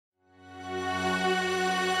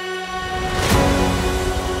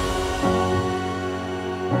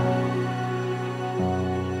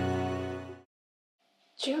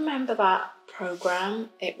remember that programme.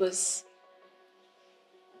 It was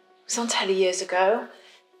on telly years ago.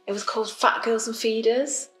 It was called Fat Girls and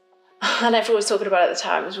Feeders. And everyone was talking about it at the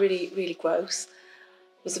time. It was really, really gross.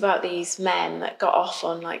 It was about these men that got off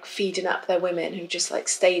on like feeding up their women who just like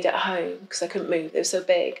stayed at home because they couldn't move. They were so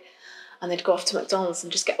big. And they'd go off to McDonald's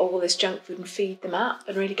and just get all this junk food and feed them up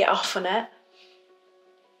and really get off on it.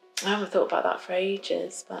 I haven't thought about that for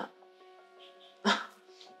ages, but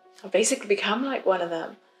I've basically become like one of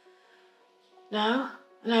them. No?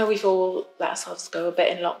 I know we've all let ourselves go a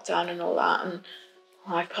bit in lockdown and all that, and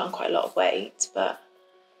I've put on quite a lot of weight, but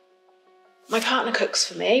my partner cooks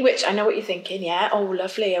for me, which I know what you're thinking, yeah, oh,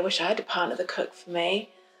 lovely, I wish I had a partner that cooked for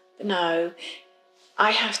me. But no,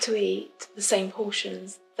 I have to eat the same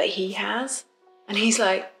portions that he has, and he's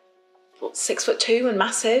like, what, 6'2" and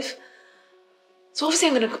massive. So obviously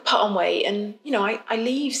I'm going to put on weight, and, you know, I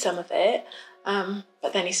leave some of it,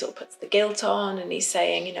 but then he sort of puts the guilt on, and he's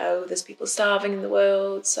saying, you know, there's people starving in the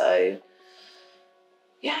world, so,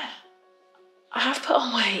 yeah, I have put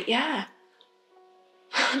on weight, yeah.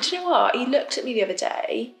 And do you know what? He looked at me the other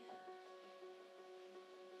day,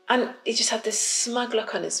 and he just had this smug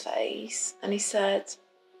look on his face, and he said,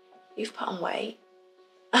 you've put on weight.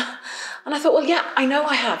 And I thought, well, yeah, I know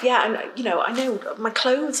I have, yeah, and, you know, I know my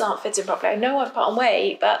clothes aren't fitting properly, I know I've put on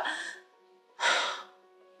weight, but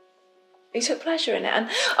he took pleasure in it. And,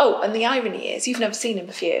 oh, and the irony is, you've never seen him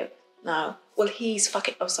before. No. Well, he's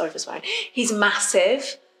fucking, oh, sorry for swearing, he's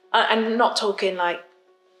massive. I'm not talking, like,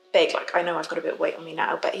 big, like, I know I've got a bit of weight on me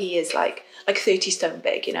now, but he is, like 30 stone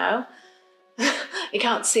big, you know? You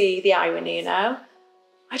can't see the irony, you know?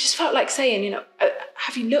 I just felt like saying, you know,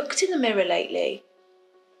 have you looked in the mirror lately?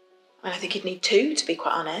 And I think you'd need to be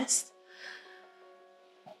quite honest.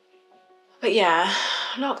 But yeah,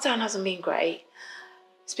 lockdown hasn't been great.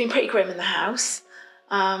 It's been pretty grim in the house.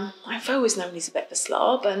 I've always known he's a bit of a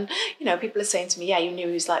slob, and, you know, people are saying to me, yeah, you knew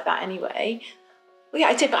he was like that anyway. Well, yeah,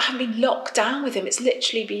 I did, but I haven't been locked down with him. It's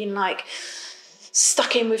literally been like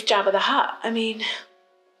stuck in with Jabba the Hutt. I mean,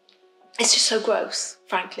 it's just so gross,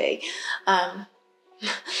 frankly.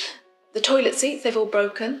 The toilet seats, they've all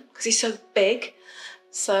broken because he's so big.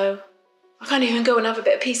 So I can't even go and have a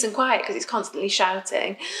bit of peace and quiet because he's constantly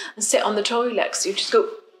shouting, and sit on the toilet because you just go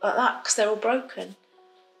like that because they're all broken.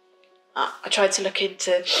 I tried to look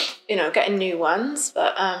into, you know, getting new ones,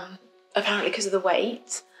 but apparently because of the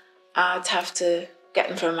weight, I'd have to get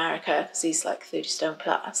them from America because he's like 30 stone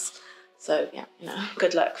plus. So yeah, you know,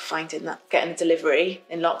 good luck finding that, getting a delivery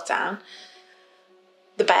in lockdown.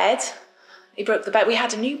 The bed, he broke the bed. We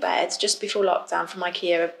had a new bed just before lockdown from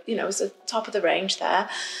IKEA, you know, it was the top of the range there.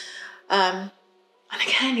 And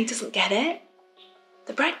again, he doesn't get it.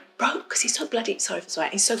 The bread broke because he's so bloody, sorry for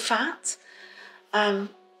swearing, he's so fat.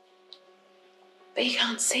 But he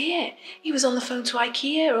can't see it. He was on the phone to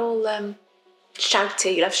IKEA all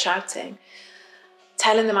shouty, he loves shouting,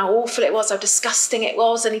 telling them how awful it was, how disgusting it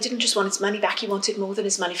was, and he didn't just want his money back, he wanted more than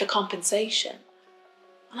his money for compensation.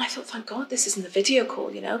 And I thought, thank God this isn't a video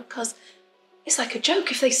call, you know, because it's like a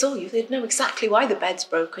joke. If they saw you, they'd know exactly why the bed's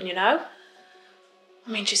broken, you know?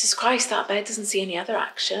 I mean, Jesus Christ, that bed doesn't see any other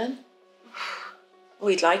action. Well,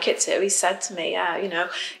 he'd like it to. He said to me, yeah, you know,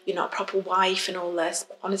 you're not a proper wife and all this.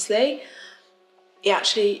 But honestly,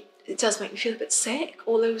 it does make me feel a bit sick.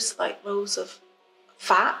 All those, like, rows of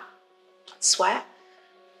fat, sweat.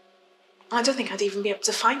 I don't think I'd even be able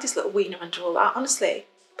to find his little wiener under all that, honestly.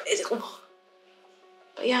 But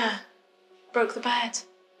yeah, broke the bed.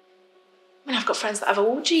 I mean, I've got friends that have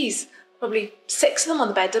orgies. Probably 6 of them on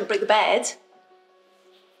the bed, don't break the bed.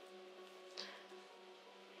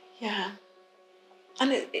 Yeah.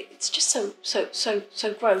 And it's just so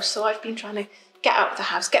gross. So I've been trying to get out of the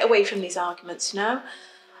house, get away from these arguments, you know?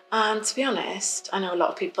 And to be honest, I know a lot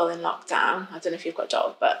of people in lockdown, I don't know if you've got a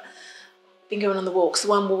dog, but been going on the walks. The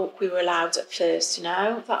one walk we were allowed at first, you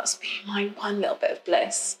know? That's been my one little bit of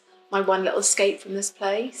bliss, my one little escape from this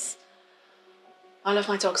place. I love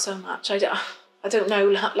my dog so much. I don't know,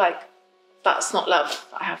 like, that's not love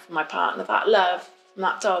that I have for my partner. That love from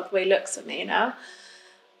that dog, the way he looks at me, you know?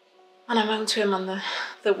 And I'm home to him on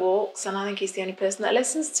the walks, and I think he's the only person that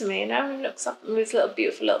listens to me, you know? He looks up at me with his little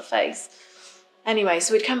beautiful little face. Anyway,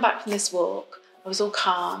 so we'd come back from this walk. I was all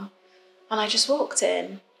calm, and I just walked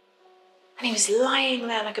in, and he was lying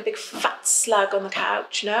there like a big fat slug on the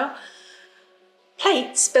couch, you know?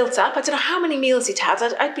 Plates built up. I don't know how many meals he'd had.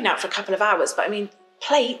 I'd been out for a couple of hours, but I mean,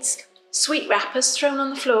 plates, sweet wrappers thrown on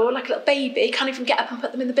the floor like a little baby, can't even get up and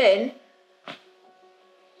put them in the bin.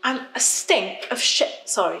 And a stink of shit,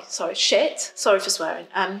 sorry for swearing,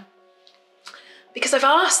 because I've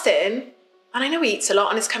asked him, and I know he eats a lot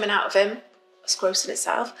and it's coming out of him, it's gross in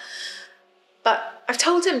itself, But I've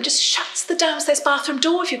told him, just shut the downstairs bathroom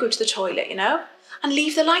door if you go to the toilet, you know, and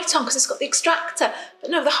leave the light on because it's got the extractor.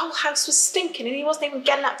 But no, the whole house was stinking and he wasn't even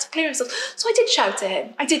getting out to clear himself. So I did shout at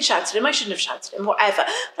him. I shouldn't have shouted at him, whatever.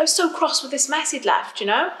 But I was so cross with this mess he'd left, you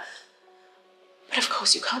know. But of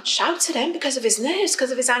course you can't shout at him because of his nerves,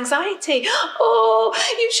 because of his anxiety. Oh,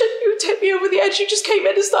 you tipped me over the edge. You just came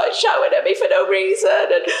in and started shouting at me for no reason.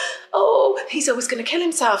 And oh, he's always going to kill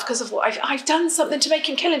himself because of what I've done something to make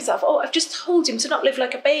him kill himself. Oh, I've just told him to not live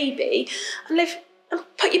like a baby and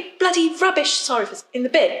put your bloody rubbish, in the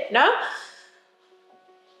bin, you know?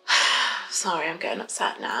 Sorry, I'm getting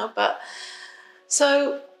upset now, but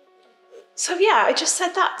so yeah, I just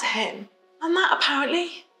said that to him. And that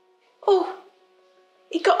apparently,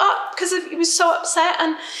 he got up because he was so upset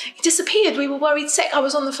and he disappeared. We were worried sick. I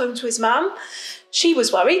was on the phone to his mum. She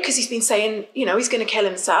was worried because he's been saying, you know, he's going to kill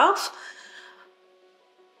himself.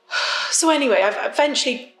 So anyway, I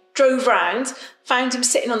eventually drove round, found him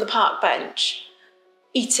sitting on the park bench,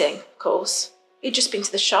 eating, of course. He'd just been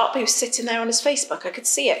to the shop. He was sitting there on his Facebook. I could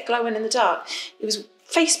see it glowing in the dark. He was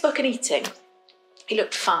Facebook and eating. He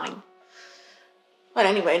looked fine. Well,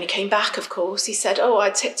 anyway, when he came back, of course, he said, I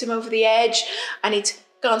tipped him over the edge and he'd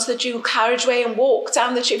gone to the dual carriageway and walked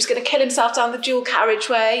down he was going to kill himself down the dual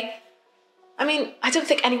carriageway. I mean, I don't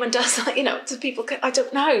think anyone does that, you know, to people, I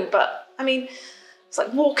don't know, but I mean, it's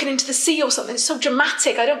like walking into the sea or something. It's so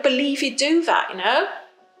dramatic. I don't believe he'd do that, you know.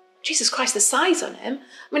 Jesus Christ, the size on him.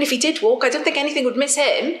 I mean, if he did walk, I don't think anything would miss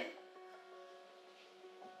him.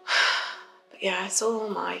 But yeah, it's all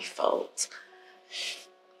my fault.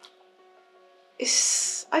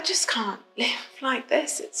 I just can't live like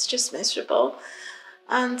this. It's just miserable.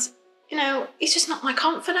 And, you know, he's just not my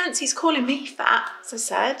confidence. He's calling me fat, as I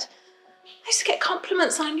said. I used to get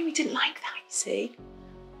compliments and I knew he didn't like that, you see.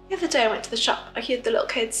 The other day I went to the shop. I heard the little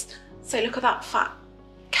kids say, look at that fat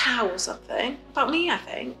cow or something. About me, I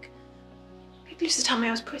think. People used to tell me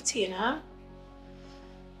I was pretty, you know.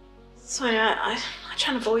 So I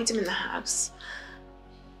try and avoid him in the house.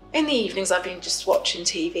 In the evenings I've been just watching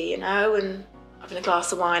TV, you know, and having a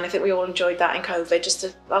glass of wine. I think we all enjoyed that in COVID, just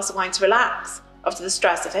a glass of wine to relax after the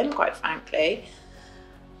stress of him, quite frankly.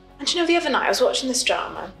 And you know, the other night I was watching this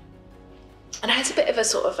drama and I had a bit of a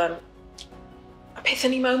sort of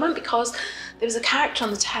epiphany moment because there was a character on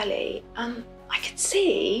the telly and I could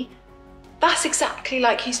see that's exactly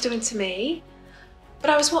like he's doing to me. But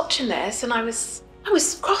I was watching this and I was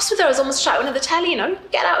cross with her. I was almost shouting at the telly, you know,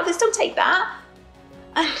 get out of this, don't take that.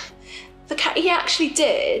 And he actually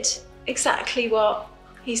did exactly what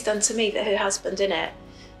he's done to me, her husband, innit?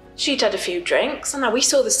 She'd had a few drinks, and now we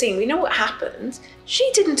saw the scene, we know what happened.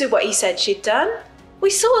 She didn't do what he said she'd done. We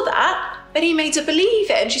saw that, but he made her believe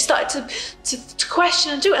it, and she started to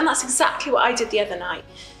question and do it, and that's exactly what I did the other night.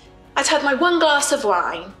 I'd had my one glass of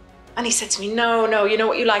wine, and he said to me, no, you know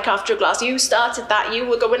what you like after a glass. You started that, you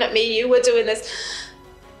were going at me, you were doing this.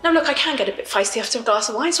 Now look, I can get a bit feisty after a glass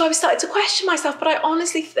of wine, so I started to question myself, but I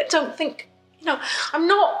honestly don't think, you know, I'm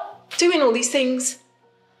not doing all these things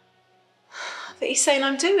that he's saying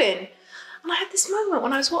I'm doing. And I had this moment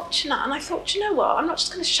when I was watching that and I thought, you know what, I'm not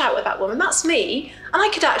just going to shout at that woman, that's me, and I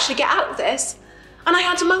could actually get out of this. And I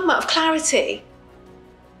had a moment of clarity.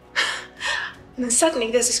 And then suddenly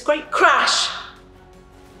there's this great crash.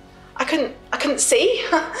 I couldn't see.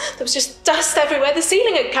 There was just dust everywhere, the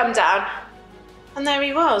ceiling had come down. And there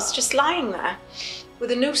he was, just lying there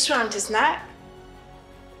with a noose around his neck.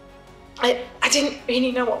 I didn't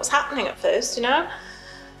really know what was happening at first, you know?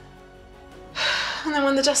 And then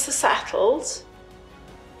when the dust had settled,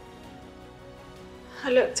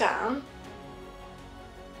 I looked down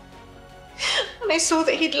and I saw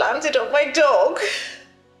that he'd landed on my dog.